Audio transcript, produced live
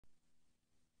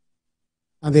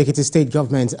And the Ekiti state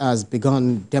government has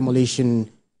begun demolition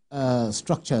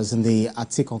structures in the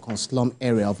Atikankan slum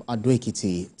area of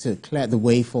Ekiti to clear the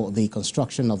way for the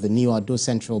construction of the new Ado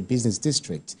Central Business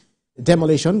District. The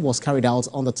demolition was carried out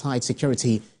under tight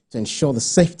security to ensure the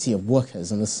safety of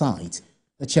workers on the site.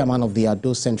 The chairman of the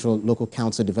Ado Central Local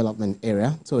Council Development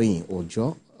Area, Toyin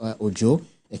Ojo,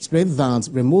 explained that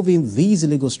removing these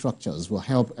illegal structures will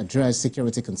help address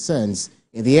security concerns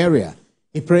in the area.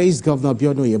 He praised Governor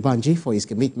Biodun Oyebanji for his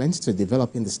commitment to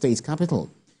developing the state capital.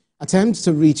 Attempts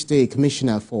to reach the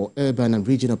Commissioner for Urban and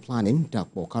Regional Planning,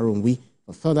 Dapo Karunwi,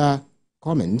 for further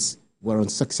comments were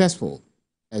unsuccessful,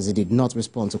 as he did not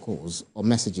respond to calls or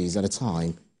messages at the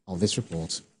time of this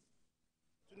report.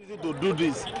 To do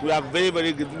this, we are very,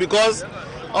 very good because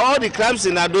all the crimes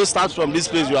in Ado start from this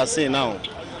place you are seeing now,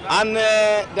 and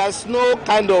there's no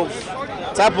kind of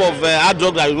type of hard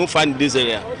drug that you won't find in this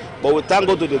area. But we thank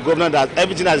God to the governor that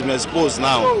everything has been exposed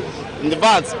now. In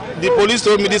fact, the police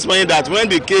told me this morning that when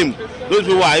they came, those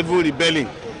people were even rebelling.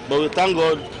 But we thank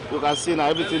God, you can see now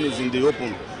everything is in the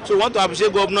open. So we want to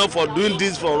appreciate governor for doing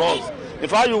this for us. In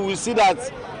fact, you will see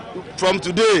that from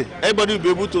today, everybody will be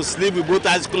able to sleep with both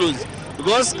eyes closed.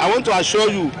 Because I want to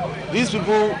assure you, these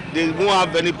people, they won't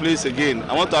have any place again.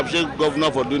 I want to appreciate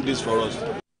governor for doing this for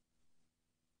us.